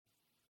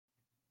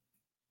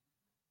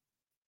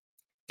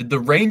Did the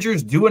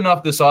Rangers do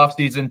enough this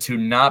offseason to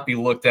not be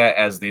looked at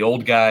as the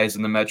old guys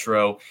in the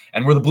Metro?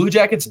 And were the Blue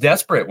Jackets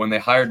desperate when they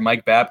hired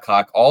Mike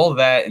Babcock? All of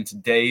that in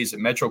today's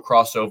Metro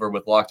crossover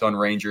with Locked On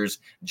Rangers,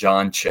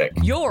 John Chick.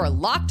 You're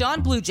Locked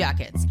On Blue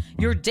Jackets,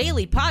 your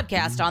daily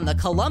podcast on the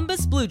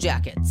Columbus Blue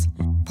Jackets.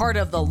 Part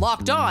of the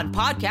Locked On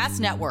Podcast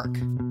Network.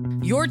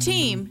 Your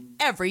team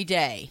every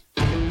day.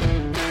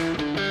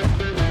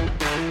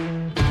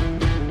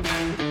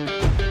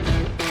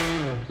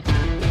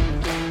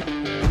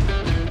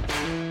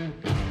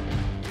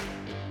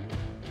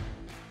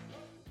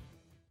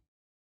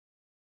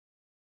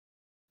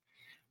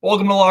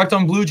 Welcome to Locked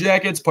On Blue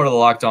Jackets, part of the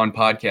Locked On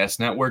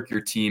Podcast Network,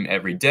 your team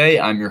every day.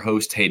 I'm your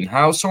host, Hayden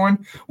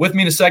Houshorn. With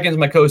me in a second is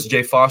my co-host,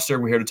 Jay Foster.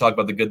 We're here to talk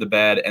about the good, the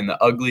bad, and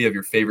the ugly of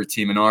your favorite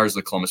team and ours,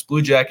 the Columbus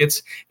Blue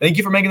Jackets. Thank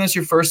you for making this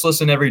your first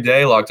listen every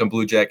day. Locked On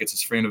Blue Jackets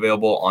is free and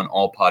available on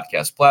all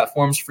podcast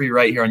platforms. Free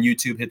right here on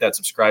YouTube. Hit that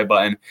subscribe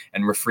button,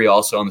 and we're free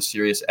also on the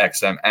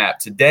SiriusXM app.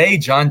 Today,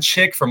 John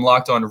Chick from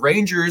Locked On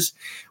Rangers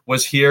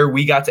was here.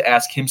 We got to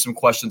ask him some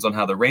questions on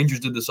how the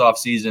Rangers did this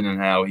offseason and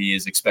how he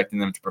is expecting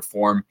them to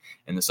perform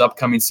in this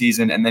upcoming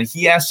season. And then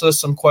he asked us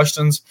some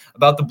questions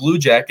about the Blue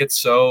Jackets.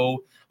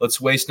 So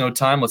let's waste no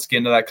time. Let's get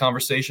into that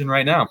conversation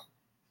right now.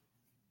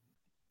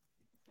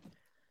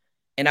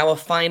 In our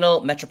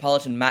final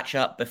Metropolitan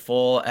matchup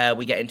before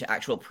we get into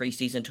actual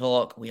preseason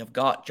talk, we have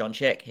got John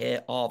Chick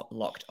here of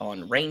Locked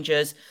On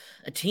Rangers,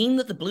 a team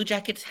that the Blue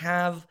Jackets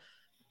have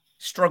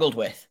struggled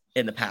with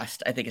in the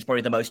past. I think it's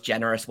probably the most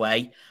generous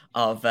way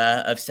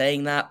of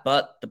saying that,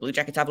 but the Blue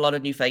Jackets have a lot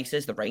of new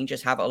faces. The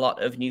Rangers have a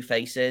lot of new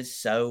faces.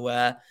 So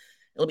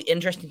it'll be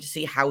interesting to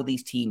see how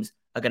these teams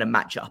are going to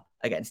match up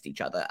against each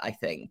other, I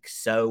think.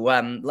 So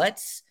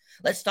let's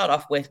start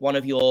off with one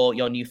of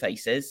your new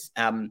faces.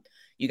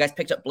 You guys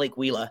picked up Blake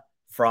Wheeler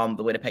from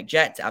the Winnipeg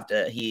Jets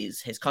after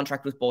his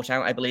contract was bought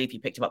out, I believe. You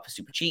picked him up for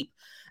super cheap.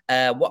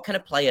 What kind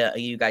of player are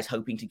you guys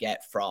hoping to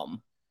get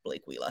from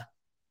Blake Wheeler?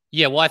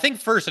 Yeah, well, I think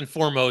first and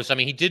foremost, I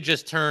mean, he did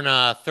just turn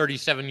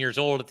 37 years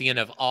old at the end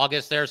of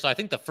August there. So I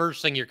think the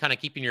first thing you're kind of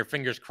keeping your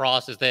fingers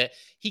crossed is that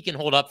he can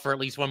hold up for at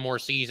least one more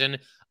season.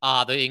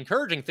 The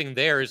encouraging thing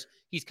there is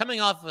he's coming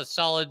off of a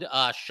solid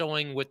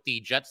showing with the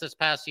Jets this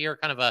past year,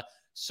 kind of a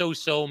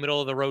so-so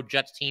middle-of-the-road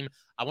Jets team.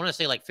 I want to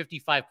say like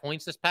 55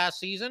 points this past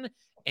season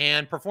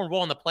and performed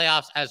well in the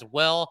playoffs as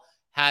well.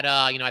 Had,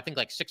 I think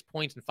like 6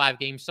 points in 5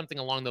 games, something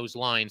along those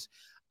lines.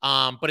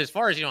 But as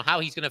far as, how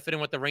he's going to fit in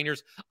with the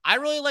Rangers, I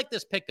really like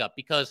this pickup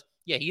because,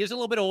 yeah, he is a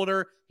little bit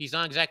older. He's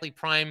not exactly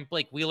prime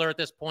Blake Wheeler at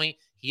this point.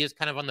 He is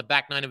kind of on the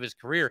back nine of his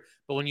career.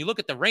 But when you look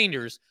at the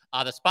Rangers,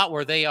 the spot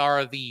where they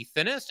are the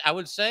thinnest, I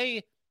would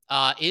say,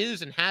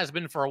 is and has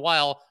been for a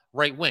while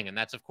right wing. And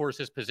that's, of course,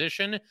 his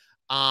position.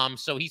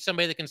 So he's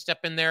somebody that can step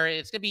in there.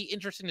 It's going to be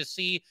interesting to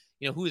see,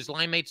 who his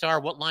line mates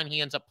are, what line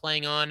he ends up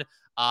playing on,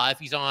 if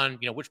he's on,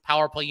 which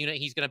power play unit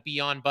he's going to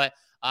be on. But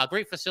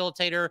great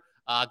facilitator,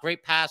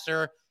 great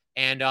passer.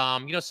 And,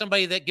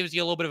 somebody that gives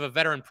you a little bit of a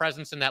veteran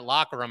presence in that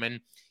locker room. And,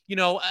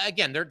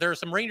 again, there are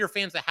some Ranger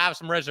fans that have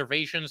some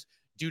reservations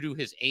due to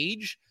his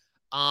age.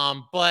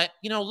 But,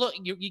 look,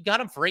 you got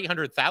him for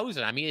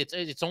 $800,000. I mean,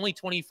 it's only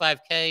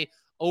 $25K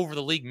over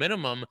the league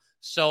minimum.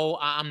 So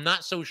I'm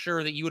not so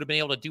sure that you would have been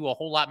able to do a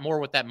whole lot more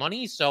with that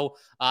money. So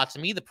to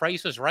me, the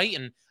price was right.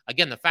 And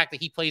again, the fact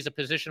that he plays a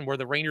position where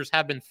the Rangers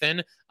have been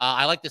thin,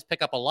 I like this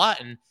pickup a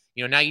lot. And,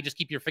 now you just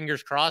keep your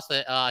fingers crossed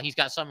that he's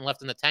got something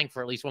left in the tank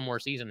for at least one more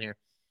season here.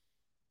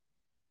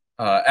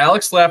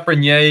 Alex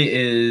Lafreniere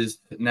is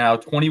now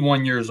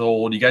 21 years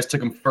old. You guys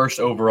took him first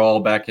overall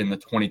back in the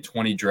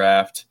 2020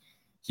 draft.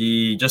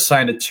 He just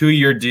signed a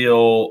 2-year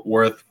deal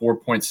worth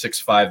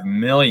 $4.65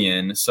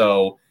 million.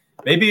 So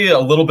maybe a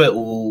little bit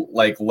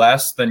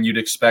less than you'd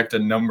expect a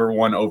number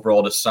one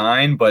overall to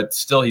sign, but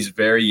still he's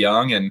very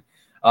young. And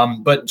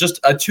but just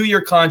a 2-year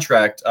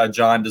contract,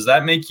 John, does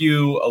that make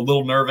you a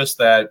little nervous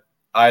that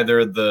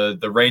either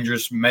the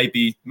Rangers might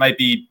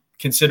be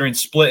considering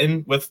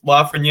splitting with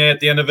Lafreniere at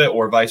the end of it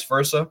or vice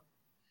versa?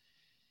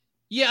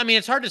 Yeah, I mean,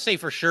 it's hard to say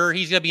for sure.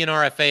 He's going to be an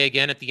RFA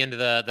again at the end of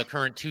the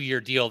current 2-year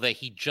deal that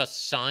he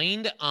just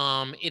signed.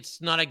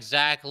 It's not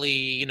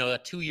exactly, a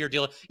 2-year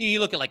deal.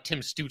 You look at like Tim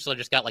Stützle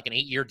just got like an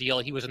 8-year deal.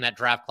 He was in that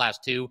draft class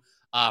too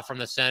from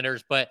the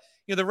Senators. But,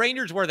 the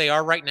Rangers where they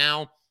are right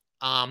now,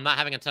 not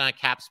having a ton of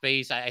cap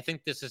space, I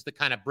think this is the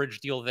kind of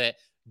bridge deal that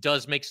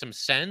does make some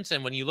sense.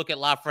 And when you look at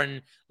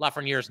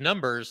Lafreniere's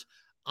numbers,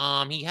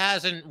 he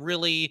hasn't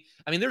really,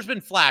 there's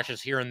been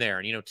flashes here and there.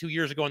 And, 2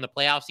 years ago in the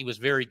playoffs, he was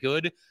very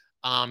good.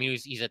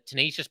 He's a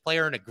tenacious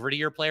player and a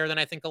grittier player than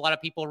I think a lot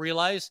of people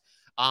realize.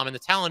 And the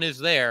talent is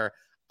there.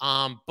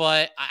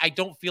 But I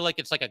don't feel like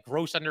it's like a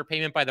gross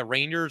underpayment by the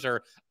Rangers,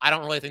 or I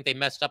don't really think they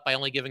messed up by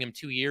only giving him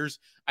 2 years.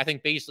 I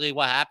think basically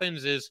what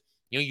happens is,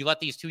 you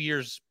let these 2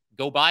 years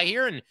go by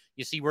here and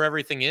you see where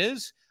everything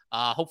is.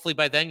 Hopefully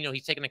by then,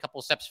 he's taken a couple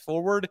of steps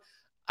forward.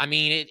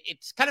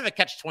 It's kind of a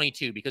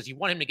catch-22 because you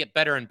want him to get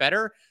better and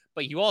better,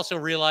 but you also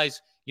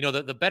realize,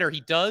 the better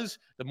he does,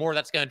 the more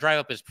that's going to drive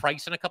up his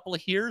price in a couple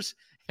of years.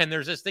 And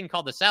there's this thing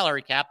called the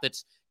salary cap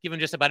that's given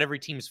just about every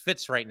team's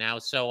fits right now.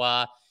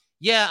 So,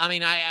 Yeah, I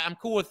mean, I'm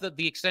cool with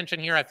the extension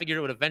here. I figured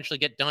it would eventually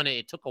get done.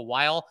 It took a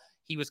while.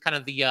 He was kind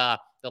of the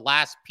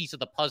last piece of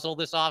the puzzle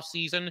this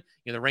offseason.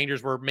 You know, the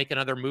Rangers were making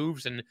other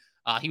moves, and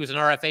he was an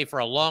RFA for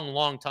a long,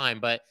 long time,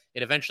 but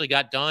it eventually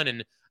got done.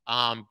 And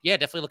yeah,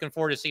 definitely looking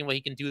forward to seeing what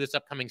he can do this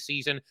upcoming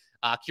season.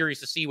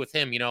 Curious to see with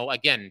him, you know,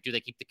 again, do they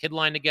keep the kid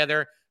line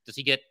together? Does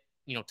he get,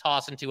 you know,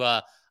 tossed into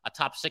a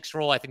top 6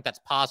 role? I think that's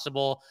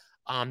possible.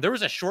 There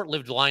was a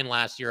short-lived line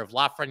last year of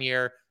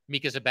Lafreniere,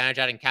 Mika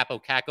Zibanejad, and Capo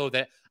Caco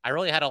that I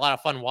really had a lot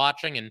of fun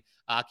watching, and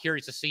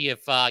curious to see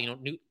if, you know,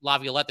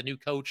 Laviolette, the new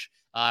coach,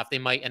 if they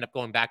might end up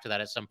going back to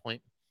that at some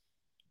point.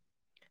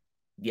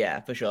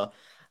 Yeah, for sure.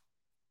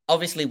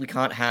 Obviously, we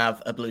can't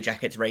have a Blue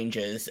Jackets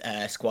Rangers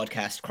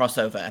Squadcast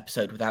crossover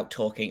episode without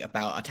talking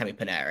about Artemi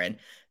Panarin,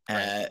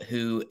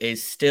 who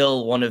is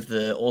still one of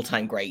the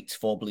all-time greats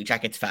for Blue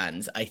Jackets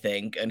fans, I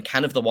think, and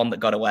kind of the one that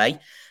got away.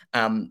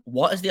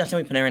 What has the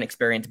Artemi Panarin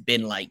experience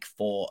been like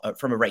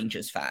from a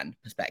Rangers fan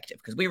perspective?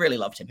 Because we really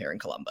loved him here in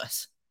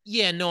Columbus.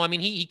 Yeah, no, I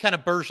mean, he kind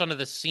of burst onto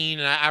the scene.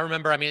 And I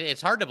remember, I mean,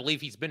 it's hard to believe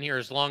he's been here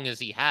as long as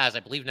he has. I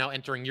believe now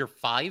entering year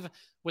 5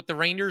 with the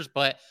Rangers.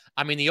 But,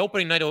 I mean, the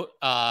opening night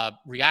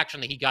reaction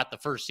that he got the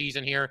first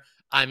season here,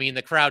 I mean,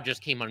 the crowd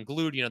just came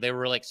unglued. You know, they were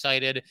really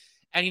excited.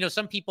 And, you know,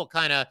 some people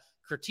kind of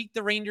critique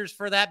the Rangers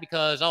for that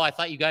because, oh, I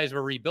thought you guys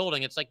were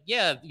rebuilding. It's like,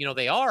 yeah, you know,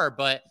 they are.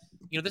 But,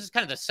 you know, this is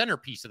kind of the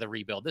centerpiece of the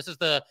rebuild. This is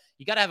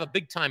you got to have a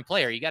big-time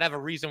player. You got to have a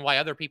reason why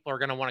other people are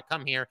going to want to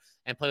come here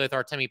and play with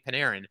Artemi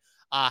Panarin.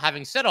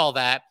 Having said all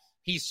that,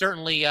 he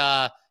certainly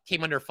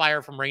came under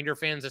fire from Ranger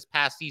fans this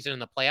past season in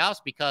the playoffs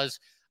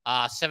because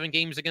 7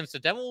 games against the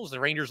Devils, the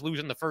Rangers lose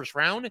in the first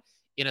round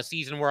in a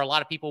season where a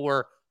lot of people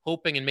were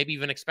hoping and maybe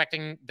even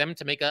expecting them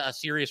to make a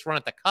serious run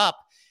at the Cup.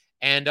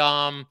 And,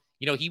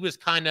 you know, he was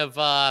kind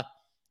of,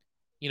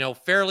 you know,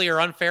 fairly or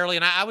unfairly,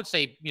 and I would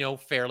say, you know,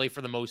 fairly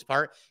for the most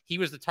part, he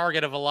was the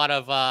target of a lot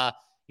of,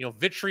 you know,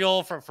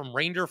 vitriol from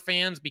Ranger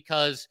fans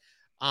because,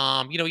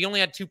 you know, he only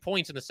had 2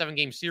 points in the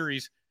 7-game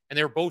series, and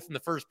they were both in the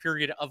first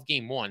period of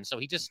game 1. So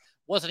he just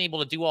wasn't able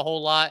to do a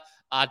whole lot.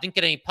 Didn't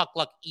get any puck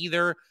luck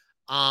either.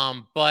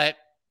 But,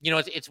 you know,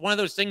 it's one of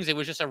those things. It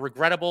was just a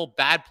regrettable,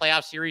 bad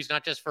playoff series,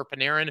 not just for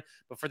Panarin,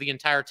 but for the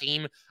entire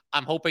team.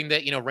 I'm hoping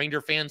that, you know, Ranger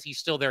fans, he's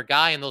still their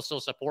guy, and they'll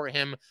still support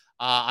him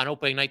on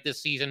opening night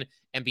this season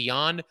and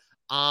beyond.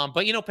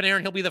 But, you know,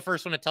 Panarin, he'll be the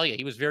first one to tell you.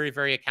 He was very,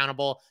 very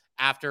accountable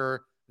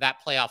after that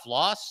playoff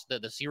loss,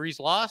 the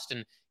series lost,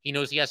 and he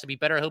knows he has to be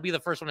better. He'll be the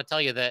first one to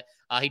tell you that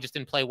he just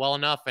didn't play well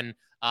enough. And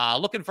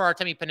looking for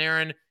Artemi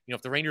Panarin, you know,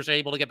 if the Rangers are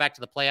able to get back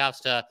to the playoffs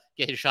to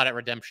get his shot at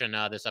redemption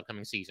this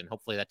upcoming season.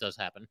 Hopefully that does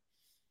happen.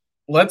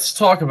 Let's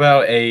talk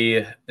about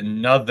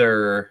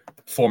another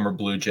former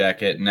Blue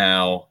Jacket,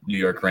 now New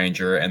York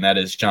Ranger, and that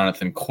is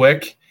Jonathan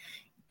Quick.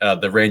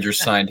 The Rangers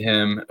signed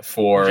him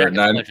for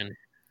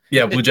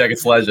Blue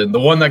Jackets legend, the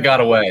one that got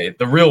away,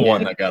 the real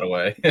one that got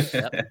away. He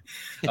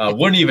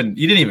didn't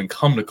even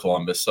come to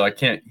Columbus, so he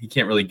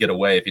can't really get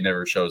away if he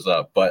never shows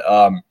up. But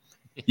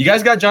you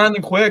guys got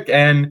Jonathan Quick,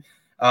 and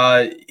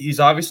he's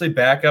obviously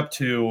back up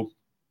to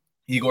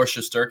Igor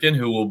Shesterkin,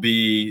 who will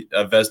be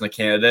a Vezina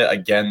candidate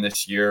again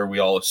this year, we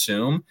all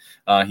assume.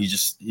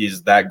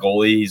 He's that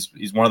goalie.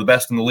 He's one of the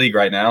best in the league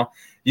right now.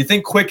 Do you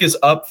think Quick is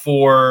up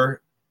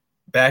for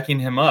backing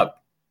him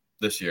up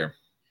this year?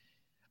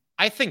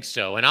 I think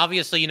so. And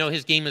obviously, you know,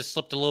 his game has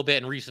slipped a little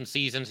bit in recent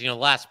seasons. You know,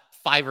 the last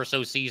 5 or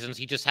so seasons,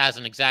 he just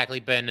hasn't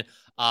exactly been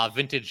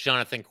vintage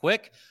Jonathan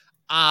Quick.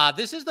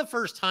 This is the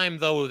first time,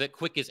 though, that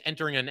Quick is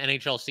entering an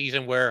NHL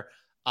season where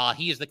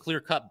he is the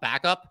clear-cut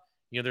backup.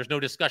 You know, there's no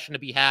discussion to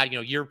be had. You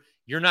know,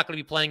 you're not going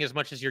to be playing as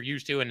much as you're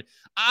used to, and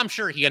I'm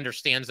sure he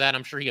understands that.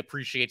 I'm sure he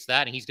appreciates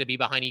that, and he's going to be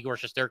behind Igor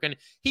Shesterkin.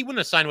 He wouldn't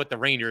have signed with the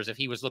Rangers if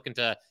he was looking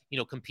to, you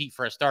know, compete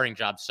for a starting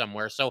job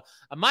somewhere. So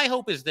my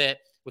hope is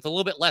that with a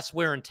little bit less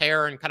wear and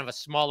tear and kind of a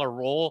smaller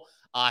role,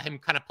 him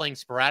kind of playing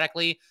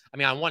sporadically. I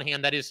mean, on one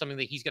hand, that is something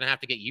that he's going to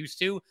have to get used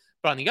to.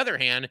 But on the other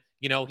hand,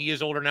 you know, he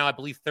is older now, I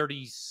believe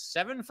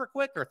 37 for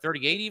Quick or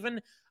 38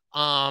 even.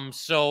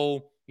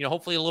 So, you know,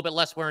 hopefully a little bit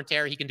less wear and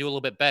tear. He can do a little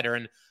bit better.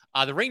 And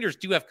the Rangers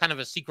do have kind of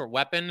a secret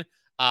weapon.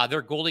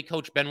 Their goalie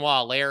coach, Benoit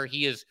Allaire,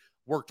 he has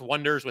worked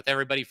wonders with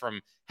everybody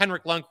from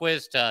Henrik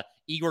Lundqvist to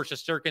Igor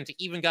Shesterkin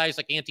to even guys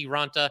like Antti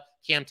Raanta,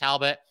 Cam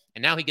Talbot.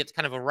 And now he gets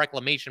kind of a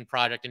reclamation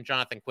project in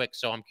Jonathan Quick.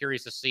 So I'm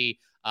curious to see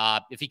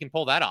if he can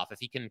pull that off, if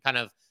he can kind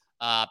of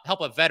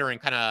help a veteran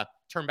kind of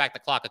turn back the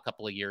clock a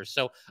couple of years.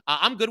 So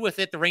I'm good with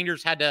it. The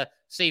Rangers had to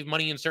save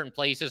money in certain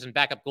places, and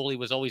backup goalie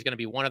was always going to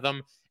be one of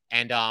them.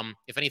 And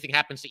if anything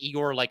happens to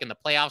Igor, like in the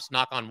playoffs,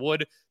 knock on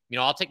wood, you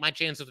know, I'll take my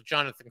chances with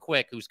Jonathan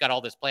Quick, who's got all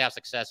this playoff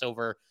success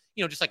over,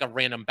 you know, just like a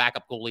random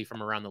backup goalie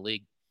from around the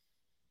league.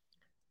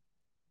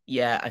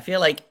 Yeah, I feel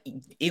like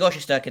Igor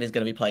Shesterkin is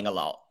going to be playing a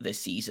lot this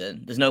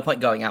season. There's no point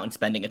going out and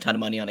spending a ton of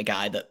money on a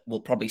guy that will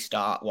probably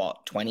start,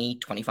 20,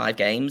 25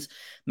 games,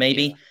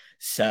 maybe. Yeah.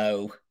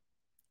 So,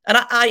 and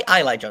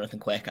I like Jonathan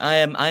Quick. I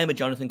am a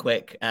Jonathan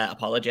Quick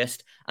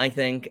apologist, I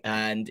think.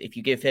 And if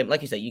you give him,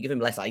 like you say, you give him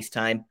less ice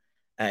time,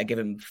 give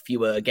him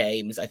fewer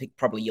games, I think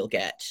probably you'll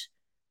get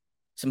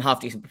some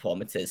half-decent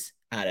performances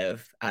out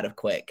of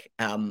Quick.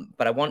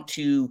 But I want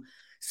to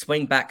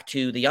swing back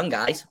to the young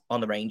guys on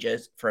the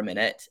Rangers for a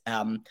minute.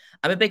 I'm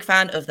a big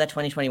fan of their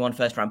 2021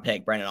 first-round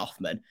pick, Brennan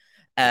Othmann.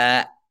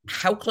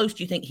 How close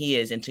do you think he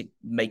is into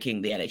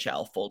making the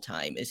NHL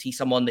full-time? Is he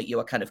someone that you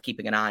are kind of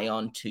keeping an eye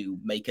on to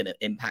make an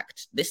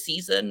impact this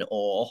season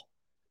or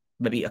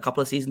maybe a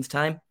couple of seasons'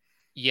 time?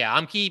 Yeah,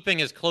 I'm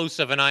keeping as close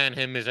of an eye on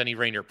him as any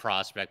Ranger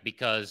prospect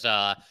because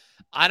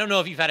I don't know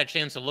if you've had a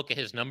chance to look at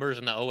his numbers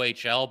in the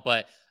OHL,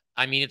 but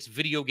I mean, it's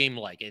video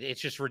game-like. It's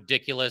just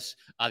ridiculous,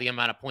 the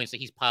amount of points that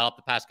he's piled up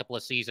the past couple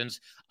of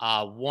seasons.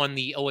 Won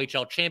the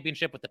OHL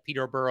championship with the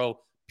Peterborough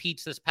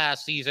Petes this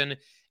past season.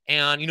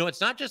 And,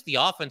 it's not just the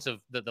offense of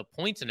the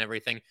points and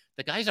everything.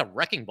 The guy's a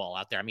wrecking ball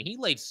out there. I mean, he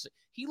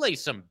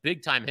lays some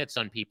big-time hits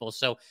on people.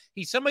 So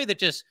he's somebody that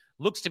just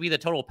looks to be the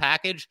total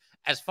package.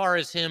 As far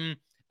as him,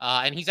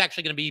 and he's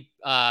actually going to be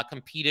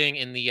competing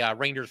in the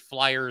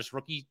Rangers-Flyers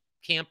rookie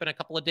camp in a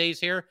couple of days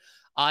here.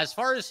 As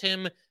far as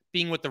him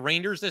being with the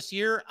Rangers this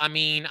year, I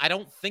mean, I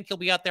don't think he'll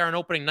be out there on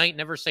opening night.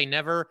 Never say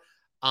never.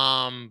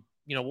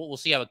 We'll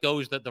see how it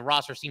goes. The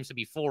roster seems to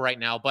be full right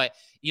now. But,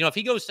 if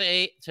he goes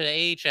to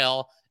the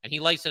AHL and he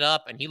lights it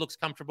up and he looks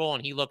comfortable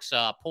and he looks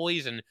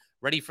poised and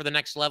ready for the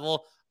next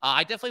level,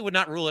 I definitely would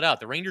not rule it out.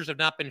 The Rangers have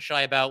not been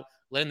shy about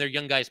letting their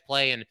young guys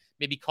play and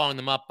maybe calling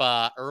them up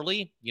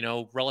early,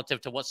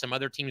 relative to what some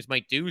other teams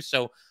might do.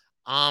 So,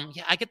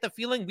 I get the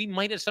feeling we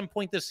might at some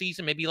point this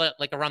season, maybe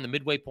like around the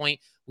midway point,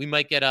 we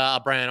might get a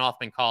Brennan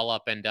Othmann call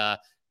up and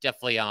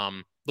definitely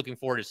looking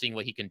forward to seeing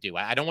what he can do.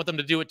 I don't want them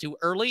to do it too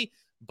early,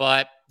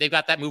 but they've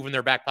got that move in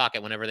their back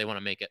pocket whenever they want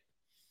to make it.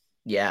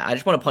 Yeah, I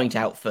just want to point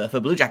out for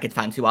Blue Jackets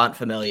fans who aren't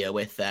familiar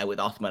with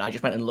Othmann, I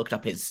just went and looked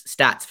up his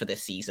stats for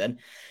this season.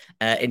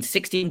 In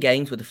 16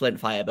 games with the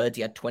Flint Firebirds,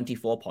 he had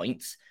 24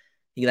 points.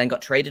 He then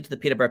got traded to the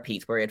Peterborough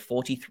Petes, where he had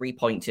 43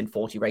 points in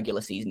 40 regular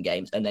season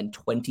games and then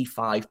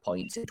 25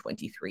 points in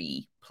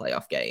 23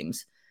 playoff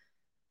games.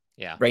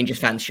 Yeah, Rangers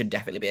fans should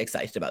definitely be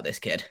excited about this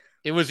kid.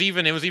 It was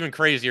even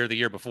crazier the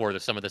year before,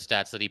 some of the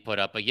stats that he put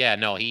up. But yeah,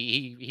 no,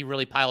 he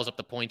really piles up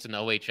the points in the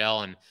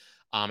OHL, and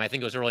I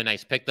think it was a really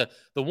nice pick. The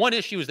one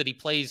issue is that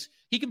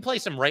he can play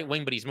some right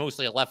wing, but he's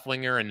mostly a left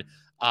winger, and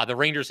the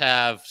Rangers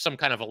have some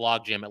kind of a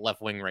logjam at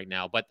left wing right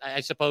now. But I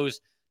suppose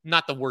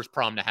not the worst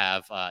problem to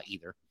have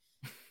either.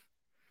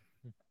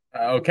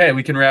 Okay,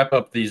 we can wrap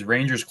up these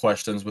Rangers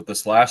questions with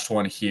this last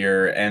one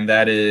here, and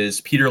that is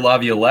Peter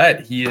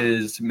Laviolette. He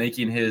is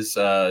making his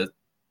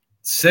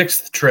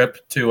sixth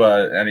trip to,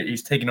 and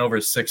he's taking over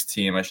his sixth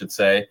team, I should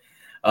say.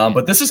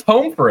 But this is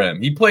home for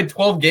him. He played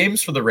 12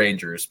 games for the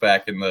Rangers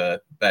back in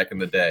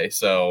the day.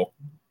 So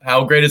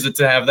how great is it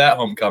to have that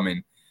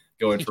homecoming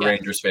going for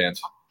Rangers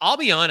fans? I'll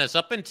be honest,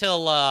 up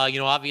until,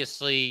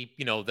 obviously,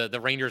 the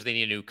Rangers, they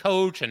need a new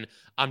coach, and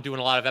I'm doing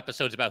a lot of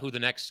episodes about who the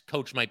next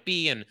coach might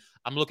be, and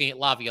I'm looking at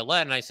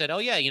Laviolette, and I said, oh,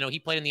 yeah, he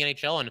played in the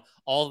NHL, and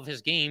all of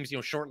his games,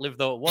 short-lived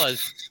though it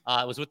was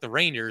with the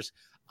Rangers.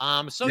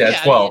 12.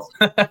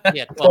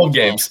 12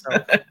 games.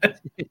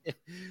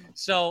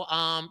 So,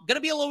 going to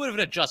be a little bit of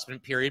an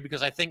adjustment period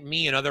because I think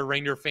me and other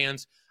Ranger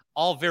fans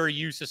all very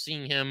used to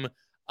seeing him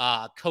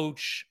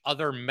coach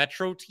other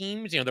Metro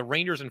teams. The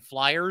Rangers and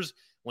Flyers,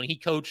 when he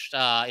coached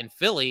in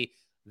Philly,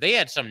 they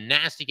had some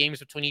nasty games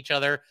between each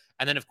other.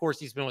 And then, of course,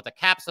 he's been with the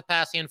Caps the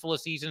past handful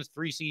of seasons,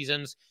 3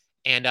 seasons.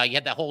 And you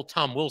had that whole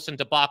Tom Wilson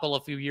debacle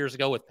a few years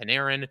ago with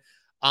Panarin.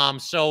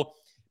 So,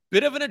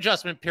 bit of an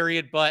adjustment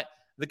period, but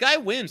the guy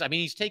wins. I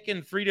mean, he's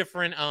taken 3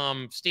 different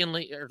teams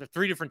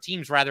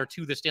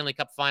to the Stanley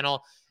Cup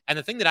final. And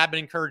the thing that I've been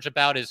encouraged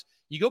about is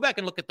you go back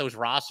and look at those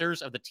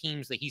rosters of the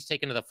teams that he's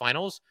taken to the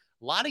finals.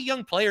 A lot of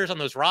young players on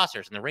those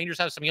rosters, and the Rangers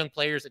have some young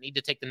players that need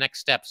to take the next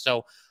step.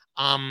 So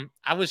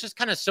I was just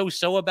kind of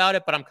so about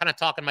it, but I'm kind of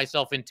talking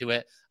myself into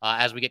it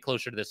as we get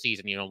closer to the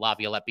season.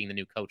 Laviolette being the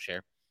new coach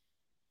here.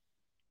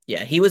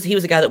 Yeah, he was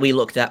a guy that we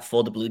looked at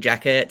for the Blue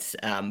Jackets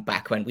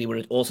back when we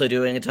were also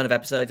doing a ton of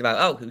episodes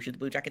about, who should the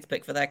Blue Jackets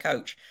pick for their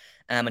coach?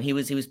 And he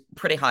was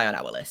pretty high on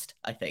our list,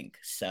 I think.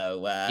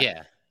 So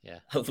yeah.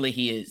 Hopefully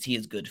he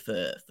is good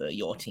for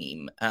your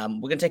team. We're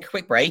going to take a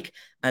quick break.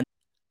 And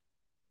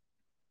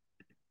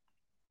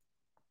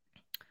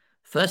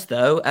first,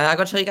 though, I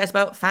got to tell you guys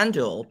about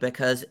FanDuel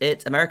because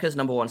it's America's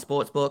 #1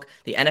 sportsbook.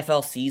 The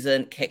NFL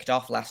season kicked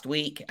off last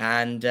week,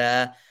 and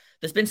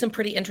there's been some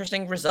pretty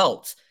interesting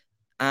results.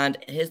 And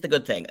here's the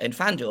good thing. In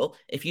FanDuel,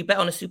 if you bet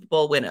on a Super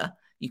Bowl winner,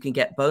 you can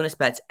get bonus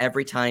bets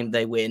every time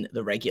they win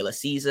the regular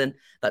season.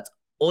 That's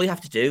all you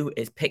have to do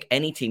is pick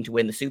any team to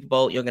win the Super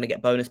Bowl. You're going to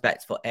get bonus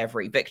bets for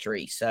every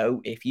victory.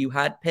 So if you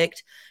had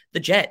picked the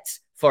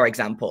Jets, for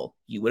example,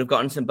 you would have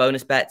gotten some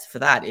bonus bets for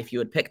that. If you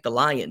had picked the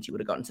Lions, you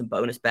would have gotten some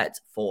bonus bets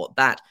for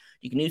that.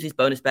 You can use these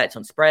bonus bets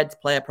on spreads,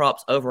 player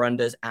props,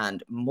 over-unders,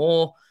 and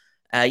more.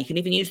 You can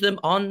even use them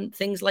on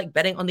things like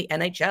betting on the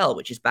NHL,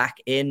 which is back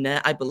in,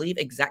 I believe,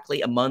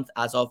 exactly a month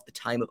as of the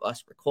time of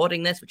us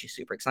recording this, which is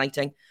super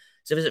exciting.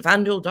 So visit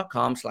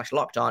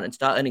FanDuel.com/lockedon and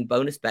start earning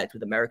bonus bets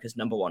with America's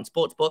 #1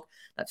 sportsbook.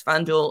 That's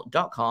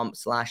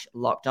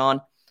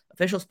FanDuel.com/lockedon,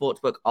 official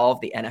sportsbook of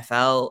the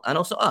NFL and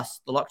also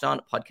us, the Locked On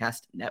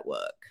Podcast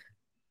Network.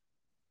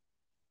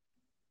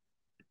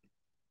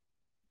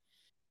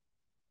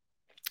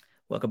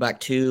 Welcome back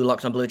to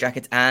Locked On Blue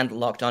Jackets and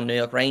Locked On New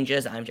York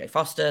Rangers. I'm Jay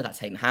Foster. That's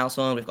Hayden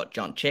Householm. We've got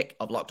John Chick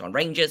of Locked On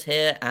Rangers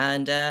here.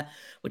 And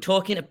we're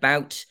talking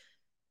about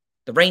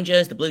the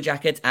Rangers, the Blue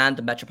Jackets, and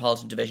the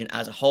Metropolitan Division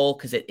as a whole,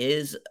 because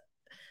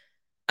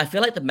I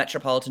feel like the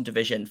Metropolitan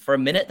Division, for a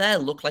minute there,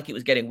 looked like it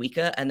was getting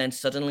weaker, and then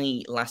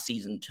suddenly last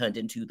season turned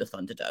into the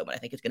Thunderdome. And I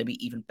think it's going to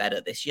be even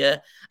better this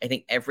year. I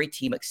think every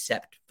team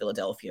except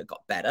Philadelphia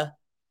got better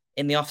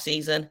in the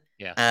offseason.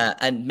 Yeah.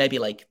 And maybe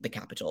like the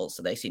Capitals,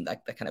 so they seem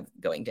like they're kind of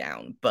going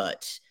down.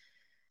 But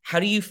how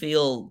do you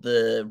feel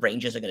the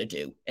Rangers are going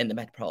to do in the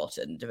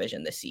Metropolitan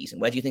Division this season?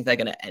 Where do you think they're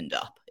going to end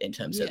up in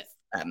terms of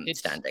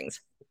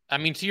standings? I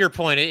mean, to your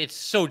point, it's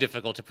so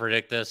difficult to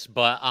predict this,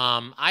 but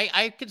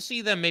I could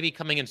see them maybe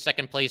coming in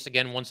second place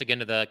once again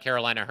to the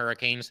Carolina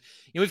Hurricanes.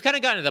 We've kind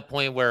of gotten to the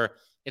point where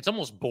it's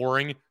almost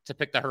boring to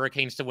pick the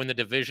Hurricanes to win the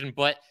division,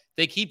 but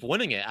they keep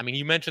winning it. I mean,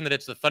 you mentioned that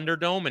it's the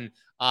Thunderdome, and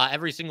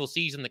every single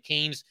season the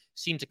Canes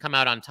seem to come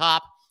out on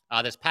top.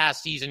 This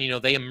past season,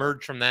 they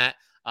emerged from that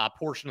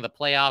portion of the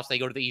playoffs. They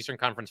go to the Eastern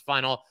Conference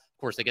Final. Of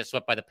course, they get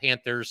swept by the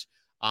Panthers.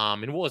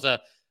 And what was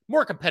a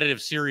more competitive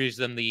series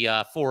than the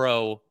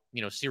 4-0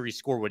 series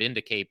score would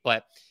indicate.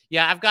 But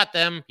yeah, I've got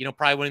them,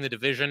 probably winning the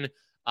division.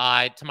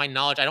 To my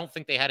knowledge, I don't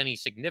think they had any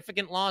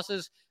significant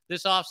losses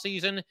this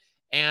offseason.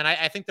 And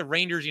I think the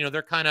Rangers,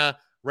 they're kind of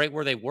right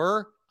where they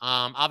were.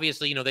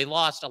 Obviously, they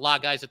lost a lot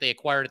of guys that they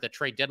acquired at the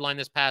trade deadline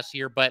this past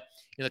year, but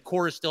the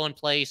core is still in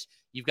place.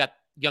 You've got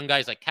young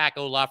guys like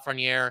Kakko,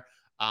 Lafreniere,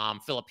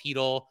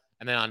 Filipino,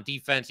 and then on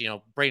defense,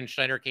 Braden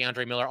Schneider,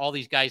 K'Andre Miller, all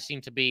these guys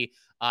seem to be,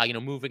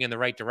 moving in the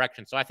right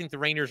direction. So I think the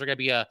Rangers are going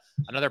to be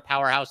another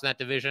powerhouse in that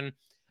division.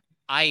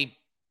 I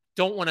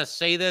don't want to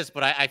say this,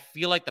 but I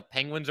feel like the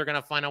Penguins are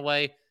going to find a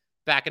way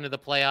back into the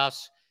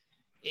playoffs.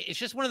 It's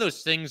just one of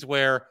those things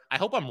where I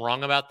hope I'm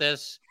wrong about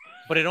this,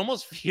 but it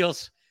almost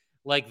feels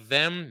like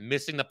them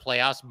missing the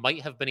playoffs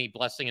might have been a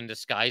blessing in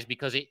disguise,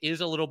 because it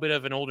is a little bit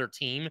of an older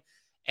team.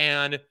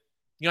 And,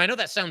 I know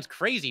that sounds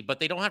crazy, but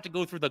they don't have to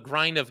go through the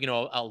grind of,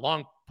 a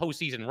long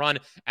postseason run.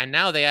 And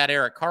now they add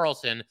Erik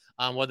Karlsson,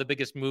 one of the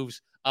biggest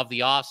moves of the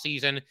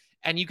offseason.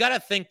 And you got to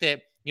think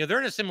that, they're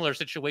in a similar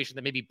situation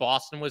that maybe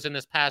Boston was in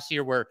this past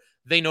year, where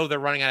they know they're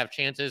running out of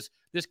chances.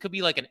 This could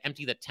be like an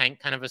empty the tank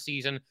kind of a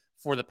season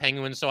for the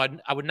Penguins. So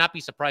I would not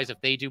be surprised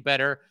if they do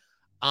better.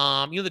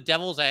 The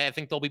Devils, I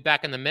think they'll be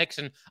back in the mix.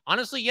 And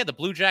honestly, the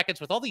Blue Jackets,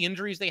 with all the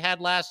injuries they had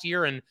last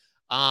year, and,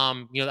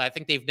 I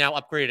think they've now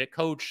upgraded at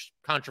coach,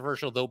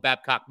 controversial though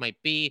Babcock might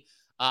be.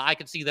 I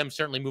could see them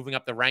certainly moving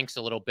up the ranks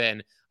a little bit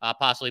and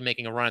possibly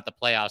making a run at the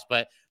playoffs.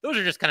 But those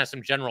are just kind of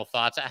some general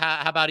thoughts.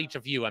 How about each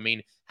of you? I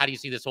mean, how do you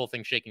see this whole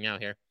thing shaking out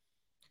here?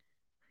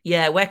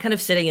 Yeah, we're kind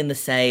of sitting in the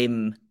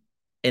same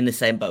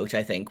boat,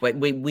 I think.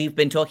 We've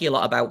been talking a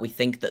lot about, we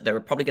think that there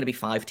are probably going to be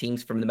 5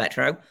 teams from the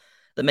Metro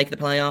that make the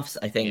playoffs.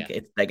 I think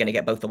they're going to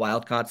get both the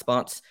wild card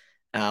spots.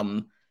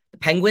 The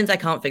Penguins, I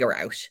can't figure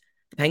out.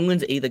 The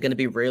Penguins are either going to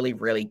be really,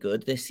 really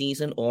good this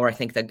season, or I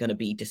think they're going to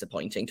be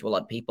disappointing to a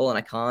lot of people, and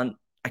I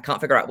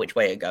can't figure out which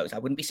way it goes. I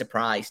wouldn't be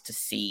surprised to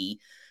see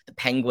the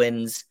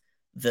Penguins,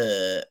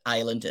 the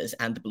Islanders,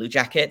 and the Blue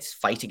Jackets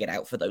fighting it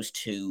out for those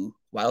 2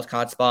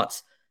 wildcard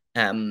spots.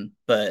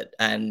 But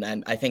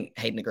I think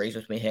Hayden agrees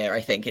with me here.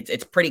 I think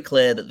it's pretty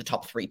clear that the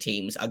top 3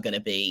 teams are going to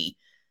be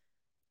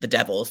the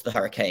Devils, the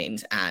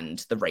Hurricanes, and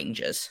the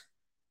Rangers.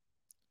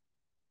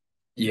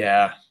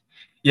 Yeah,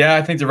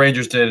 I think the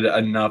Rangers did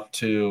enough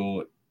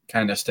to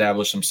kind of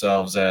establish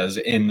themselves as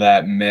in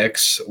that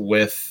mix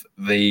with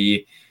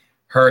the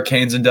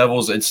Hurricanes and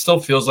Devils. It still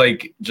feels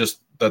like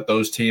just that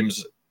those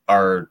teams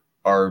are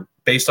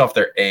based off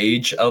their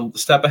age a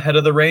step ahead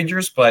of the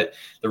Rangers, but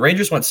the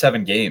Rangers went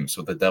 7 games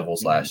with the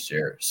Devils last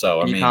year.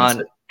 So you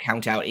can't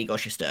count out Igor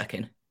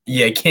Shesterkin.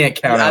 Yeah, you can't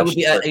count out.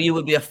 You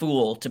would be a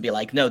fool to be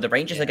like, no, the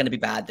Rangers are going to be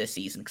bad this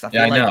season, because I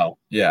feel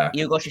like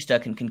Igor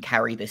Shesterkin can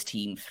carry this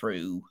team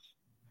through,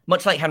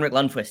 much like Henrik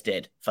Lundqvist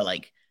did for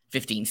like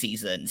 15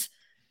 seasons.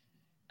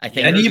 I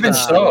think, and even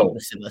so,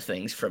 similar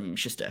things from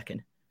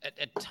Shesterkin.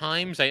 At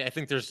times, I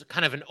think there's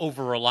kind of an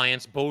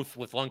over-reliance, both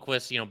with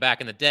Lundqvist, back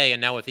in the day,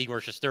 and now with Igor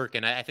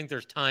Shesterkin. I think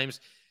there's times,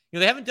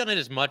 they haven't done it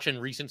as much in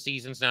recent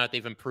seasons now that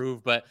they've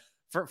improved, but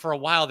for a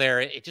while there,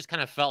 it just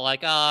kind of felt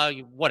like,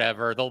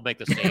 whatever, they'll make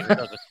the save.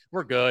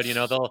 We're good,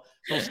 they'll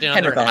stay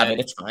on their head.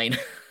 It's fine.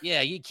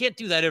 Yeah, you can't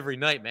do that every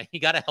night, man. You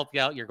got to help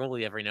you out your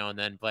goalie every now and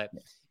then. But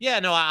yeah,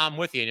 no, I'm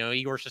with you.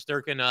 Igor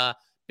Shesterkin,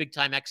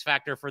 big-time X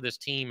factor for this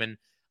team, and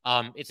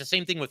it's the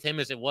same thing with him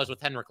as it was with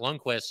Henrik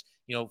Lundqvist,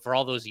 for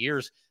all those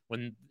years.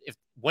 When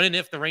and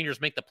if the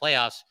Rangers make the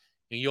playoffs,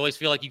 you always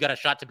feel like you got a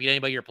shot to beat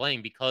anybody you're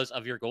playing because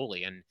of your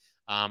goalie. And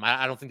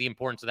I don't think the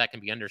importance of that can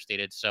be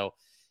understated. So,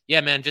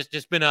 yeah, man,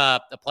 just been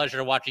a pleasure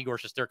to watch Igor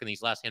Shesterkin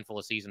these last handful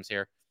of seasons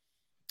here.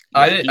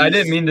 I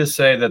didn't mean to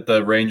say that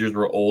the Rangers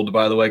were old,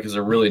 by the way, because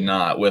they're really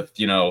not. With,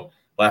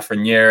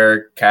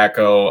 Lafreniere,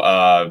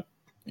 Kakko,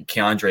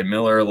 K'Andre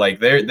Miller, like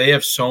they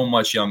have so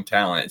much young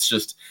talent. It's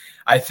just,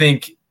 I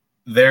think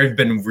they've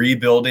been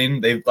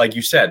rebuilding. They've, like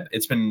you said,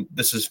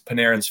 this is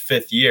Panarin's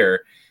 5th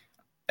year.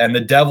 And the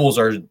Devils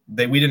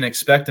we didn't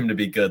expect them to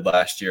be good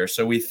last year.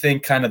 So we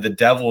think kind of the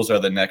Devils are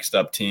the next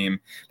up team.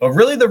 But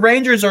really the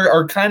Rangers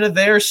are kind of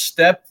there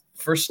step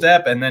for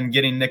step, and then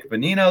getting Nick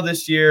Bonino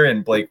this year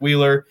and Blake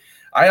Wheeler.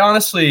 I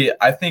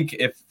think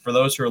if for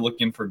those who are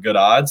looking for good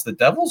odds,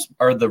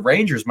 the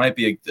Rangers might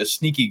be a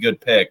sneaky good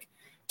pick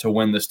to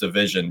win this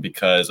division,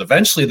 because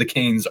eventually the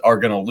Canes are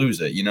going to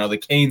lose it. The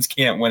Canes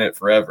can't win it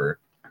forever.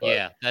 But.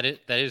 Yeah,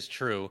 that is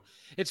true.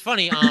 It's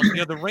funny,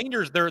 the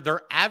Rangers,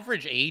 their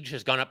average age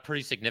has gone up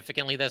pretty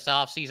significantly this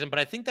offseason, but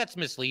I think that's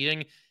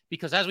misleading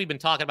because as we've been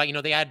talking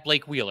about, they had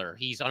Blake Wheeler.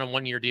 He's on a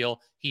 1-year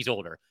deal. He's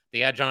older. They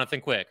had Jonathan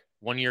Quick,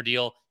 1-year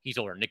deal. He's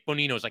older. Nick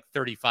Bonino is like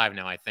 35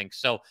 now, I think.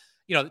 So,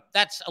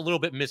 that's a little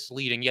bit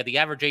misleading. Yeah, the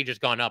average age has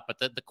gone up, but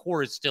the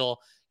core is still,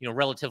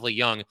 relatively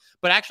young.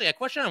 But actually, a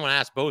question I want to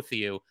ask both of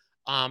you.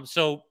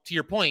 So to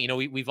your point,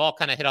 we've all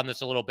kind of hit on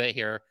this a little bit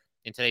here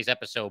in today's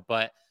episode,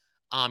 but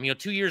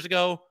 2 years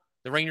ago,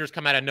 the Rangers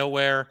come out of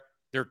nowhere.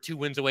 They're 2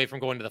 wins away from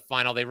going to the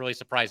final. They really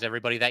surprised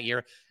everybody that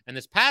year. And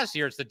this past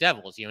year, it's the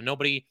Devils. They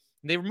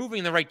were moving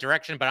in the right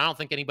direction, but I don't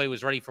think anybody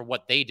was ready for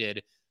what they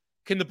did.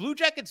 Can the Blue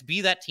Jackets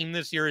be that team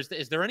this year?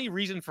 Is there any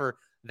reason for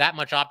that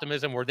much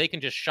optimism where they can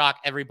just shock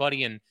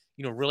everybody and,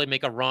 really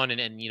make a run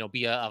and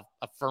be a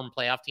firm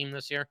playoff team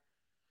this year?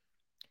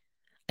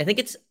 I think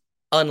it's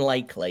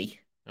unlikely,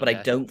 but Okay.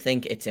 I don't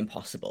think it's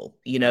impossible.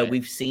 Right.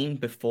 We've seen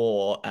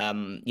before,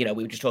 we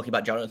were just talking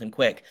about Jonathan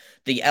Quick,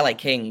 the LA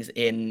Kings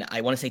in,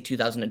 I want to say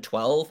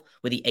 2012,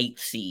 were the 8th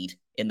seed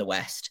in the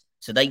West.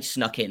 So they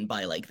snuck in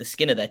by like the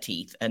skin of their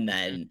teeth and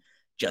then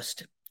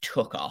just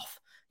took off.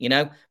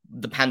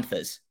 The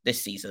Panthers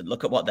this season,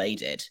 look at what they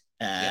did.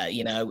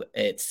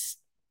 It's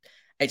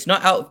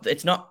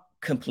not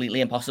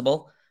completely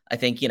impossible. I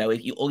think,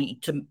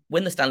 to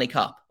win the Stanley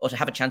Cup or to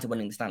have a chance of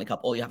winning the Stanley Cup,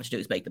 all you have to do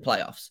is make the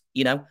playoffs,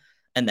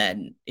 and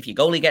then if your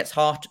goalie gets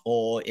hot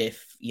or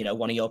if,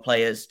 one of your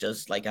players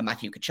does like a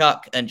Matthew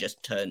Tkachuk and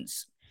just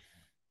turns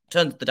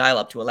the dial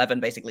up to 11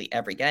 basically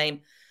every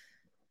game,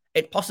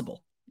 it's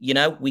possible.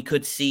 We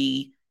could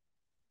see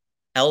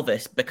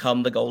Elvis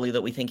become the goalie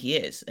that we think he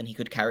is, and he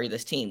could carry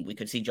this team. We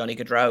could see Johnny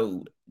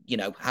Gaudreau,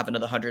 have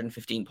another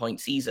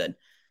 115-point season.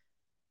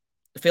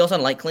 It feels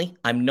unlikely.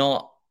 I'm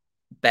not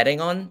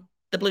betting on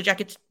the Blue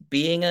Jackets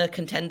being a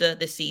contender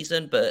this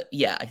season, but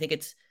yeah,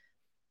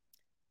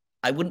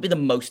 I wouldn't be the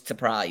most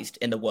surprised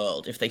in the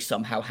world if they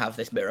somehow have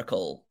this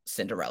miracle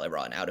Cinderella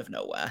run out of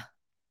nowhere.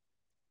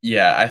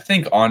 Yeah, I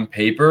think on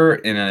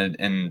paper,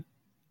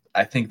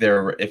 I think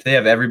if they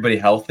have everybody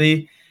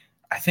healthy,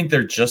 I think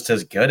they're just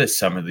as good as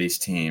some of these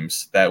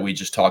teams that we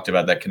just talked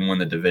about that can win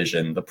the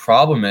division. The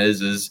problem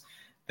is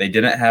they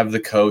didn't have the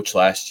coach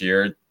last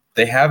year.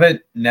 They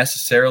haven't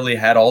necessarily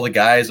had all the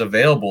guys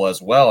available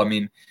as well. I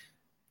mean,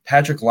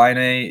 Patrick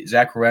Laine,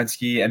 Zach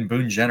Werenski, and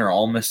Boone Jenner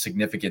all missed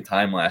significant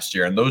time last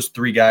year. And those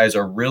 3 guys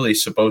are really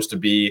supposed to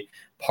be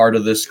part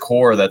of this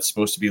core that's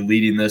supposed to be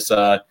leading this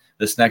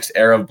next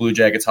era of Blue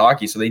Jackets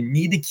hockey. So they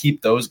need to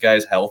keep those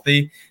guys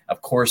healthy.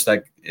 Of course,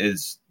 that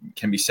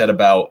can be said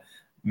about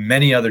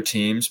many other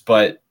teams,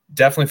 but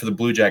definitely for the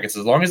Blue Jackets,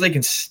 as long as they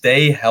can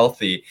stay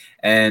healthy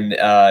and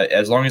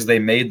as long as they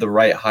made the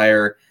right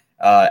hire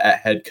at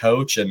head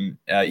coach, and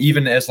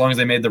even as long as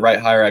they made the right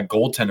hire at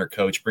goaltender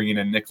coach, bringing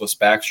in Nicholas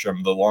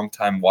Backstrom, the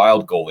longtime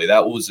Wild goalie,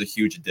 that was a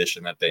huge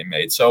addition that they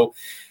made. So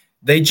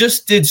they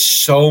just did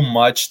so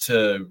much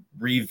to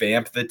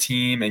revamp the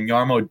team, and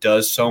Jarmo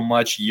does so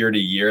much year to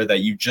year that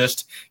you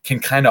just can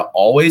kind of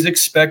always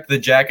expect the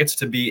Jackets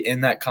to be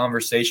in that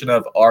conversation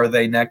of, are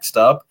they next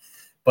up?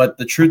 But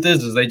the truth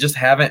is they just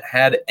haven't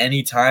had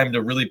any time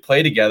to really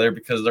play together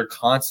because they're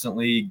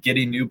constantly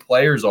getting new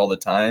players all the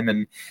time.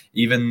 And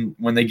even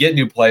when they get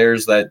new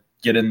players that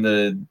get in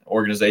the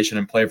organization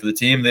and play for the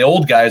team, the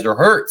old guys are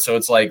hurt. So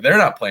it's like they're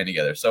not playing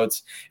together. So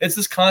it's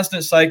this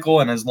constant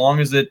cycle. And as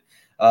long as if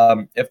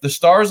the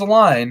stars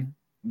align,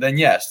 then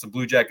yes, the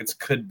Blue Jackets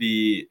could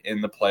be in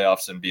the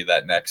playoffs and be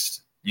that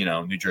next,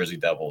 New Jersey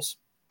Devils.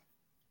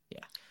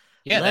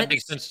 Yeah, that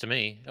makes sense to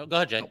me. Oh, go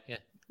ahead, Jay. Yeah.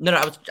 No,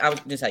 I was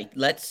going to say,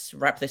 let's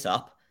wrap this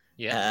up.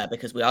 Yeah.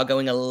 Because we are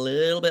going a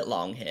little bit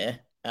long here.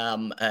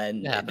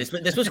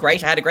 This was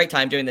great. I had a great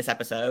time doing this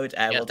episode.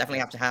 We'll definitely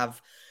have to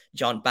have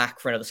John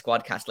back for another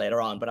Squadcast later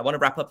on. But I want to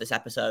wrap up this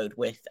episode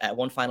with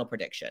one final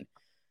prediction.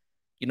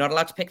 You're not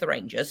allowed to pick the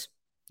Rangers.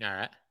 All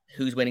right.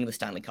 Who's winning the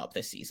Stanley Cup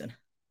this season?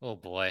 Oh,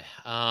 boy.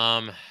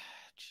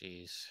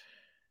 Jeez.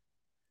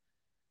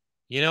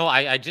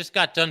 I just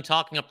got done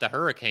talking up the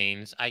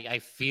Hurricanes. I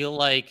feel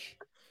like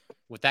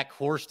with that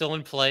core still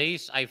in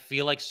place, I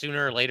feel like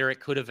sooner or later it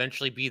could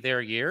eventually be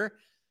their year.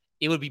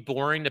 It would be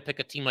boring to pick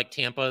a team like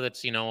Tampa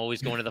that's,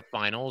 always going to the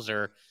finals,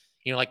 or,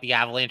 like the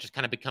Avalanche has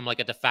kind of become like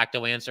a de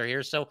facto answer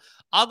here. So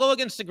I'll go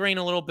against the grain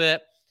a little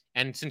bit.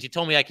 And since you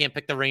told me I can't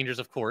pick the Rangers,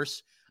 of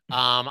course,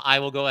 I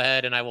will go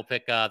ahead and I will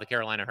pick the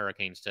Carolina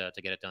Hurricanes to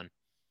get it done.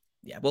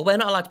 Yeah, well, we're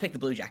not allowed to pick the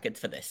Blue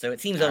Jackets for this, so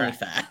it seems only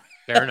fair.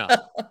 Fair enough.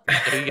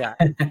 What do you got?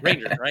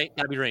 Rangers, right?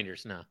 Gotta be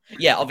Rangers. No.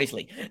 Yeah,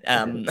 obviously.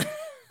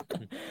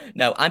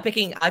 No, I'm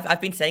picking.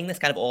 I've been saying this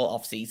kind of all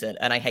off season,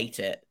 and I hate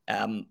it.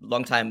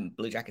 Long-time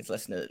Blue Jackets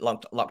listeners,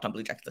 Locked On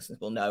Blue Jackets listeners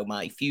will know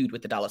my feud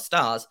with the Dallas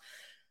Stars.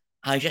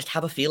 I just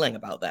have a feeling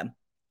about them.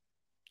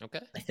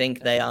 Okay. I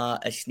think they are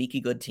a sneaky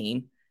good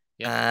team,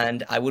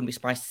 and I wouldn't be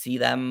surprised to see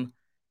them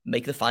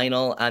make the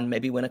final and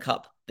maybe win a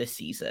cup this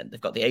season.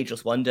 They've got the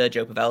ageless wonder,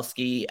 Joe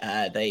Pavelski.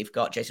 They've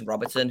got Jason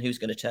Robertson, who's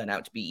going to turn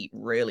out to be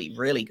really,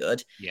 really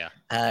good. Yeah.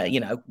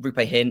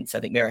 Roope Hintz. I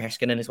think Miro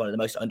Heiskanen is one of the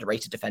most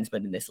underrated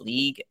defensemen in this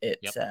league.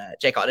 It's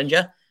Jake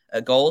Ottinger,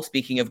 a goal.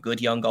 Speaking of good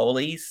young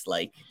goalies,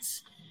 like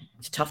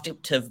it's tough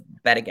to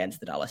bet against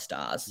the Dallas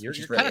Stars. You're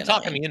really kind of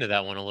talking me into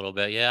that one a little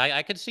bit. Yeah,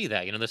 I could see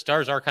that. The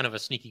Stars are kind of a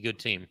sneaky good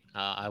team.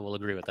 I will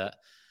agree with that.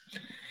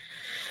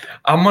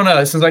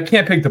 Since I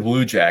can't pick the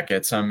Blue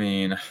Jackets, I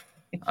mean,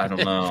 I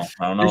don't know.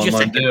 I don't know what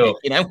I'm going to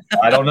do.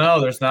 I don't know.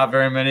 There's not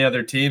very many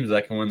other teams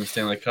that can win the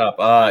Stanley Cup.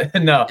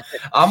 No,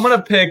 I'm going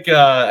to pick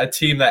a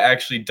team that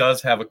actually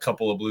does have a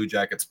couple of Blue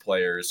Jackets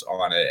players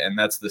on it, and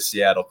that's the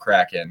Seattle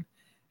Kraken.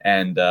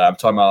 And I'm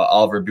talking about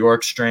Oliver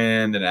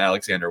Bjorkstrand and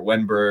Alexander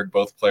Wenberg,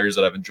 both players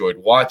that I've enjoyed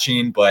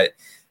watching. But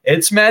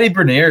it's Matty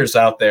Beniers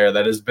out there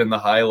that has been the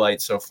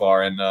highlight so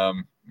far. And,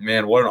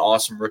 man, what an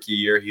awesome rookie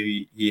year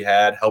he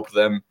had. Helped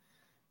them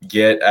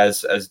get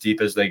as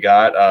deep as they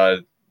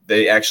got.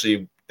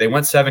 They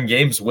went 7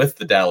 games with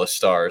the Dallas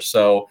Stars.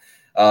 So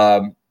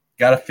got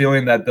a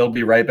feeling that they'll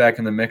be right back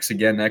in the mix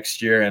again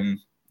next year. And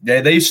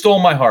they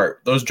stole my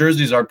heart. Those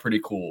jerseys are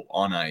pretty cool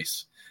on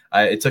ice.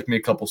 It took me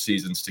a couple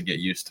seasons to get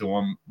used to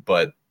them,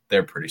 but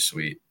they're pretty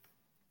sweet.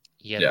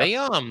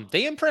 Yeah.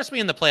 They impressed me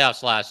in the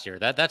playoffs last year.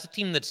 That's a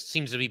team that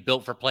seems to be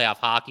built for playoff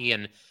hockey,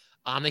 and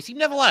they seem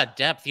to have a lot of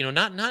depth.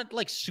 Not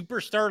like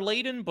superstar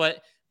laden,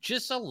 but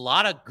just a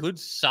lot of good,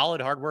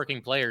 solid,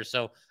 hardworking players.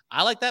 So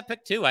I like that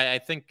pick too. I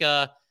think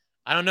I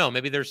don't know.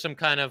 Maybe there's some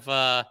kind of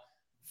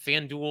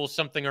FanDuel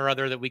something or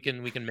other that we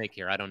can make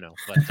here. I don't know,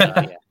 but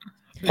yeah.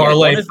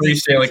 Parlay 3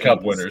 Stanley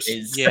Cup winners.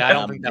 I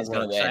don't think that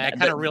works. I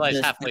kind of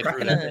realized halfway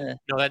through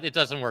that it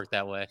doesn't work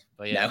that way.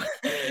 But yeah,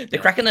 the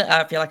Kraken,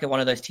 I feel like, are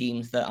one of those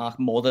teams that are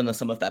more than the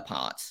sum of their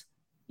parts.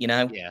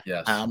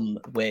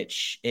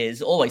 Which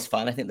is always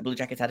fun. I think the Blue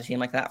Jackets had a team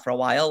like that for a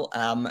while,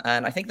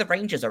 and I think the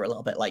Rangers are a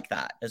little bit like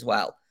that as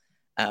well.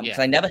 Because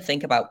I never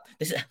think about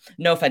this.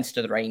 No offense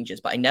to the Rangers,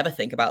 but I never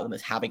think about them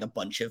as having a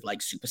bunch of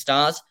like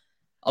superstars.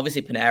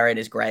 Obviously, Panarin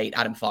is great.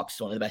 Adam Fox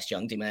is one of the best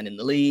young D-men in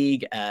the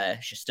league.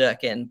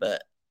 Shesterkin,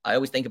 but I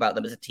always think about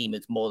them as a team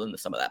that's more than the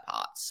sum of their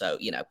parts. So,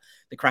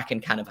 the Kraken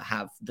kind of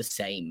have the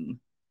same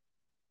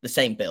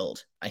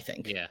build, I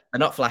think. Yeah. They're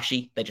not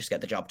flashy. They just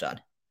get the job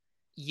done.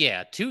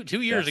 Yeah.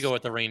 Two years ago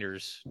with the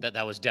Rangers,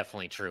 that was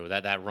definitely true.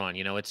 That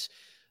run,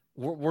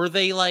 were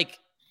they like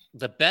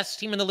the best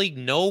team in the league?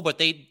 No,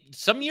 but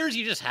some years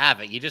you just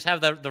have it. You just have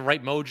the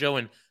right mojo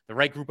and the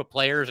right group of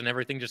players, and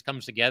everything just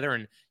comes together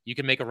and you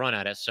can make a run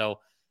at it. So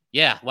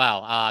yeah,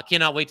 wow.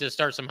 Cannot wait to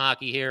start some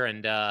hockey here.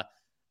 And,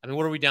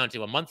 what are we down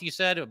to? A month, you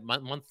said? A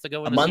month to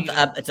go in the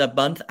season? It's a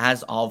month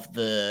as of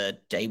the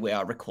day we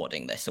are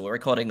recording this. So we're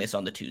recording this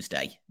on the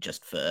Tuesday,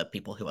 just for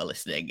people who are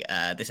listening.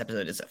 This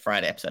episode is a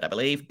Friday episode, I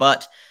believe.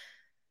 But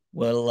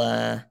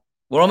we're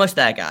almost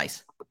there,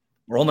 guys.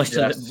 We're almost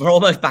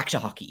back to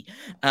hockey.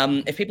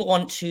 If people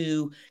want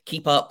to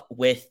keep up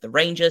with the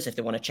Rangers, if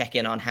they want to check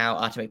in on how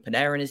Artemi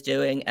Panarin is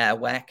doing,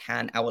 where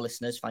can our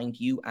listeners find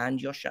you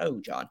and your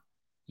show, John?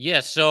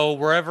 Yeah, so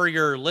wherever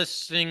you're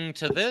listening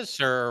to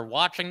this or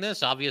watching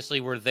this, obviously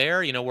we're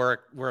there.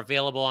 We're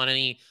available on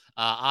any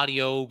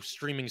audio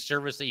streaming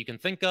service that you can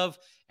think of,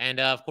 and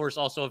of course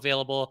also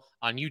available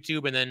on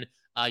YouTube. And then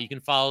you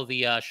can follow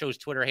the show's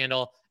Twitter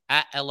handle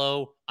at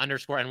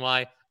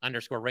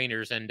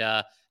LO_NY_Rangers. And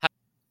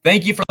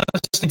thank you for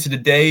listening to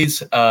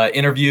today's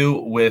interview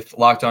with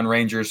Locked On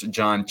Rangers,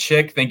 John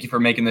Chick. Thank you for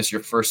making this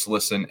your first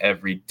listen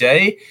every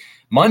day.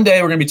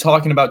 Monday, we're going to be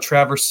talking about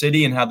Traverse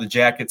City and how the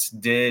Jackets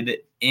did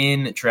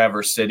in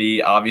Traverse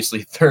City.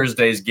 Obviously,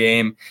 Thursday's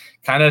game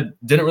kind of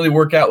didn't really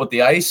work out with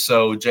the ice,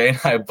 so Jay and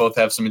I both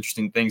have some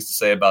interesting things to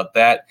say about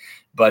that.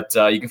 But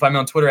you can find me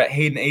on Twitter at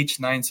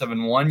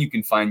HaydenH971. You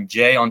can find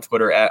Jay on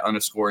Twitter at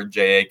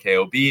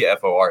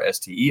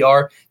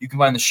 _JAKOBFORSTER. You can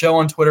find the show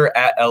on Twitter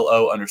at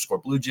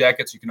LO_Blue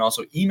Jackets. You can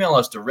also email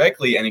us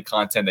directly any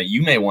content that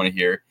you may want to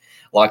hear.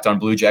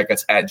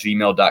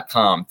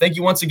 LockedOnBlueJackets@gmail.com. Thank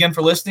you once again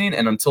for listening,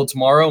 and until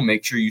tomorrow,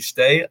 make sure you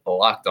stay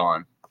locked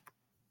on.